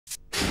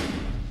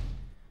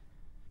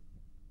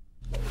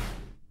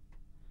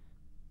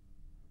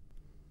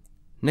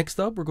Next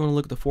up, we're going to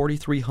look at the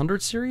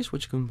 4300 series,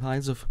 which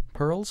comprises of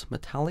pearls,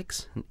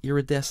 metallics, and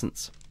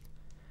iridescents.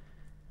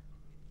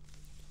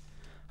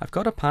 I've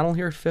got a panel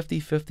here,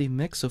 50-50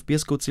 mix of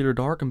base coat sealer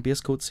dark and base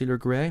coat sealer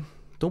grey.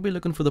 Don't be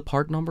looking for the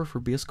part number for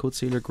base coat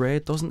sealer grey,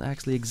 it doesn't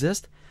actually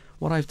exist.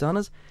 What I've done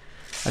is,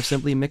 I've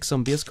simply mixed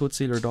some base coat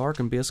sealer dark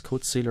and base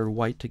coat sealer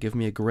white to give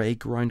me a grey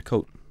ground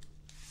coat.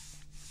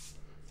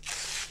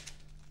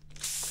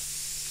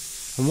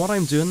 And what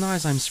I'm doing now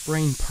is I'm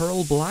spraying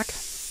pearl black,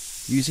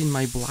 using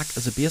my black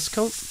as a base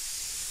coat,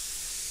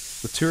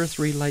 with 2 or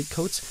 3 light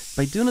coats.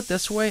 By doing it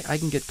this way, I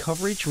can get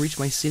coverage and reach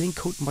my sealing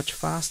coat much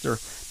faster.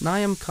 Now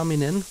I'm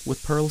coming in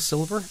with pearl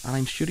silver, and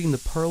I'm shooting the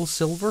pearl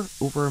silver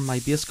over my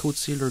base coat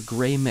sealer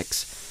grey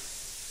mix.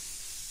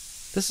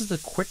 This is the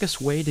quickest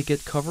way to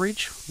get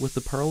coverage with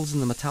the pearls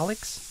and the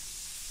metallics.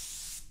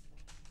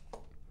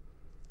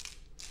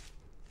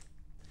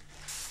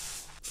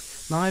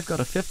 Now I've got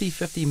a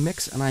 50-50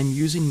 mix and I'm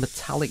using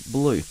metallic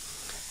blue.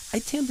 I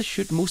tend to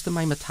shoot most of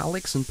my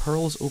metallics and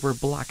pearls over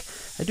black.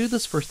 I do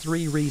this for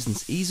 3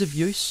 reasons: ease of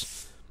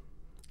use,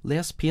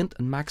 less paint,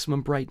 and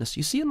maximum brightness.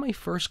 You see in my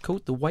first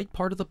coat, the white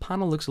part of the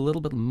panel looks a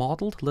little bit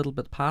mottled, a little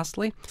bit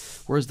pastely,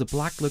 whereas the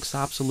black looks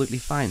absolutely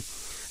fine.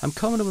 I'm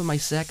coming in with my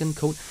second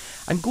coat.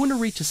 I'm going to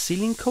reach a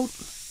sealing coat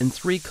in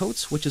 3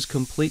 coats, which is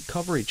complete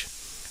coverage.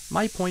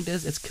 My point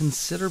is, it's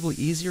considerably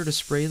easier to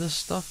spray this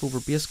stuff over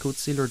base coat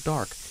sealer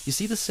dark. You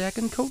see the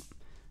second coat?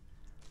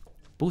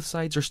 Both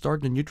sides are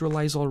starting to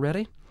neutralize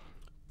already.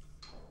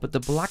 But the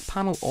black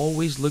panel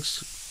always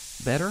looks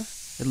better.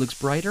 It looks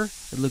brighter.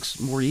 It looks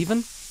more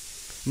even.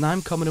 Now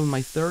I'm coming in with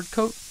my third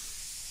coat.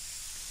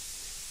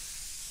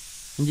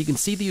 And you can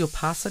see the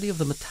opacity of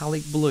the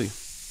metallic blue.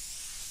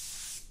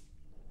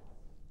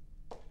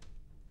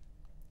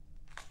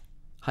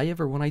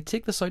 However, when I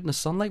take this out in the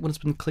sunlight, when it's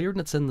been cleared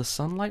and it's in the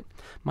sunlight,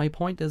 my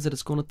point is that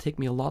it's going to take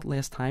me a lot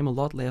less time, a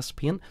lot less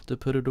paint to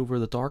put it over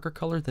the darker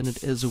colour than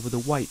it is over the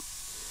white.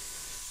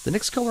 The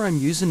next colour I'm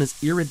using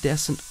is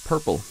iridescent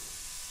purple.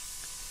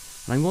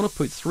 And I'm going to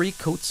put 3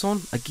 coats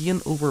on,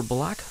 again over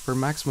black for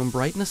maximum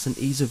brightness and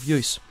ease of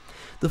use.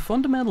 The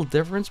fundamental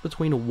difference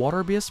between a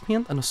water-based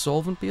paint and a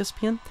solvent-based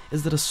paint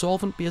is that a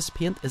solvent-based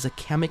paint is a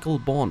chemical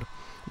bond,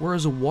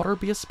 whereas a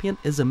water-based paint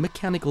is a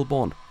mechanical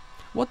bond.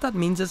 What that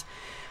means is,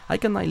 I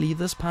can now leave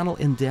this panel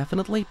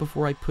indefinitely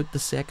before I put the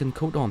second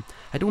coat on.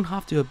 I don't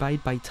have to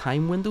abide by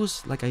time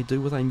windows like I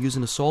do when I'm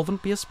using a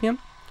solvent-based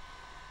paint.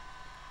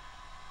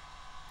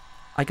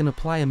 I can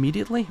apply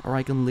immediately, or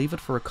I can leave it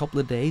for a couple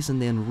of days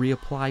and then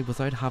reapply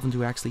without having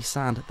to actually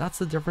sand. That's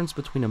the difference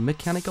between a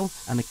mechanical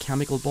and a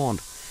chemical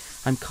bond.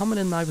 I'm coming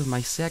in now with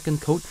my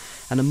second coat,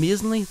 and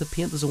amazingly the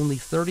paint is only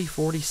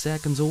 30-40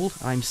 seconds old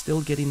and I'm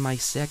still getting my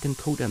second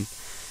coat in.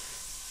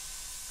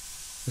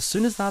 As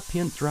soon as that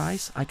paint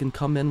dries, I can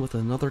come in with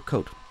another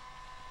coat.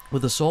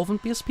 With a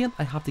solvent-based paint,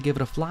 I have to give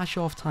it a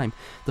flash-off time.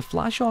 The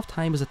flash-off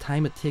time is the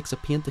time it takes a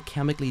paint to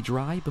chemically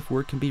dry before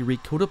it can be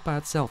recoated by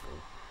itself.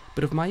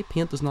 But if my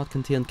paint does not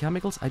contain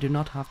chemicals, I do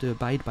not have to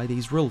abide by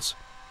these rules.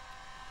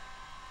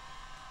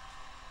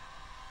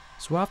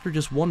 So after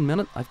just 1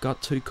 minute, I've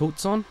got 2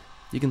 coats on.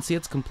 You can see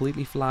it's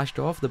completely flashed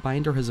off, the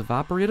binder has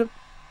evaporated.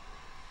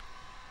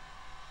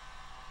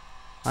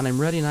 And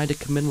I'm ready now to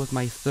come in with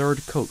my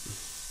third coat.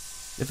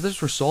 If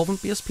this were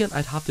solvent-based paint,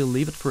 I'd have to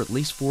leave it for at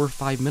least 4 or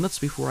 5 minutes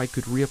before I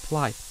could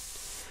reapply.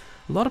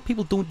 A lot of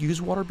people don't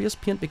use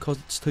water-based paint because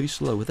it's too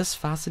slow. This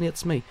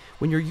fascinates me.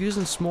 When you're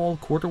using small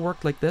quarter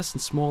work like this in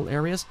small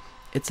areas,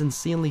 it's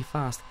insanely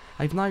fast.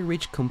 I've now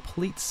reached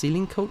complete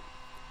sealing coat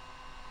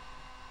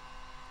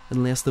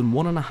in less than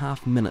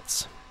 1.5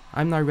 minutes.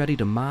 I'm now ready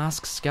to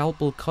mask,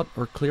 scalpel, cut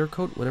or clear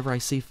coat, whatever I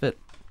see fit.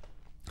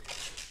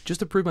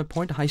 Just to prove my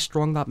point of how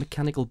strong that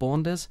mechanical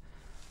bond is,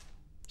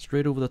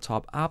 straight over the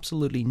top.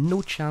 Absolutely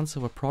no chance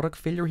of a product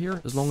failure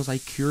here as long as I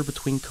cure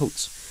between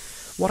coats.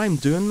 What I'm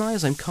doing now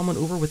is I'm coming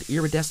over with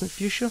iridescent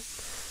fuchsia.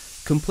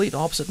 Complete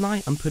opposite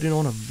now. I'm putting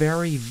on a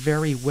very,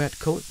 very wet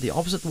coat. The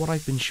opposite of what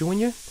I've been showing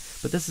you.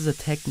 But this is a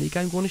technique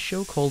I'm going to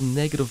show called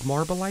negative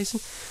marbleizing.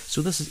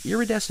 So this is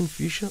iridescent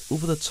fuchsia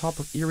over the top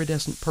of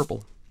iridescent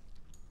purple.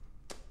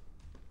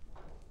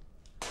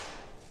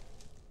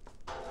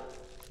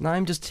 Now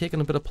I'm just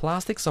taking a bit of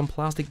plastic, some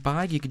plastic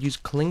bag. You could use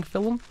cling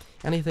film,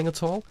 anything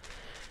at all.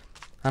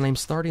 And I'm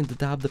starting to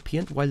dab the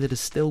paint while it is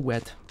still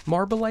wet.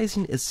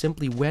 Marbleizing is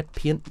simply wet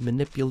paint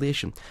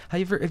manipulation.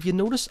 However, if you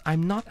notice,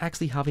 I'm not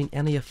actually having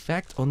any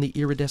effect on the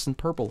iridescent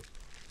purple.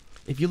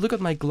 If you look at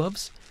my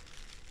gloves,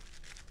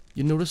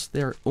 you notice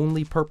they're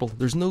only purple.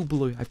 There's no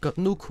blue. I've got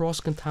no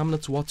cross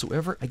contaminants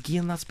whatsoever.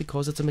 Again, that's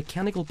because it's a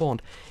mechanical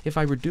bond. If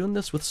I were doing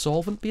this with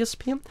solvent-based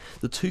paint,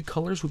 the 2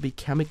 colours would be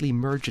chemically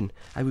merging.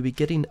 I would be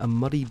getting a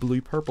muddy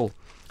blue purple.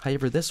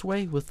 However, this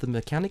way, with the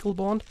mechanical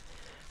bond,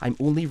 I'm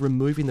only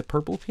removing the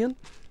purple paint.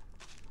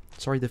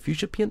 Sorry, the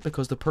fuchsia paint,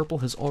 because the purple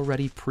has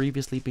already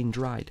previously been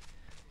dried.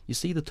 You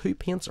see, the 2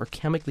 paints are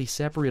chemically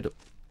separated.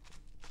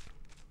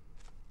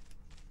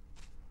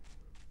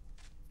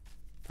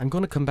 I'm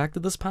going to come back to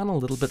this panel a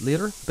little bit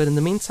later, but in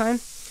the meantime,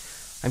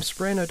 I'm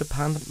spraying out a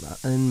pan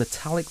in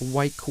metallic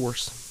white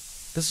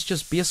course. This is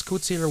just base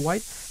coat Sealer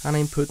White, and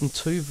I'm putting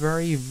 2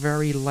 very,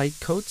 very light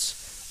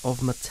coats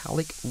of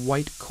metallic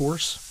white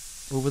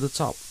coarse over the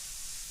top.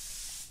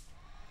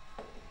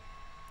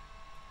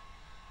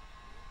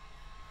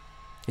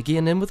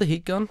 Again, in with the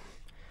heat gun,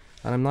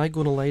 and I'm now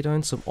going to lay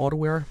down some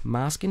AutoWear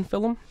masking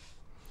film.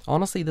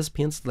 Honestly, this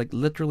paint's like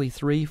literally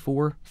 3,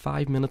 4,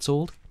 5 minutes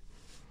old.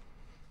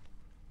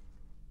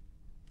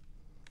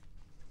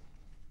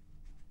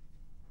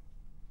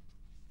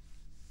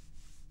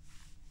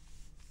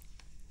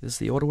 This is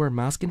the AutoWear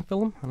masking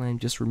film, and I'm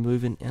just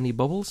removing any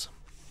bubbles.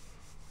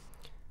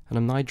 And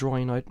I'm now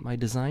drawing out my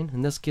design.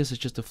 In this case,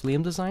 it's just a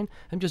flame design.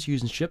 I'm just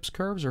using ship's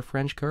curves or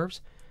French curves.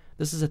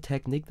 This is a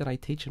technique that I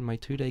teach in my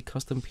 2-day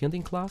custom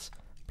painting class.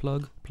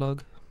 Plug,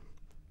 plug.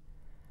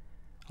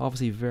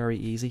 Obviously very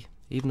easy.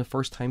 Even a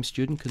first-time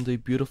student can do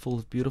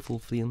beautiful, beautiful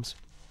flames.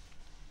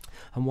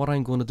 And what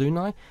I'm going to do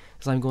now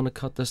is I'm going to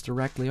cut this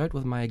directly out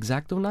with my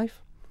X-Acto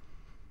knife.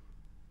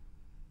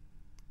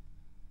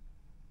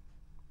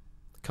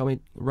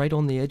 Coming right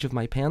on the edge of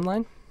my pen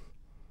line.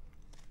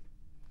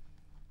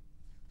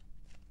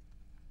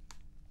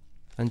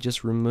 And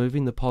just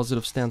removing the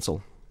positive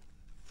stencil.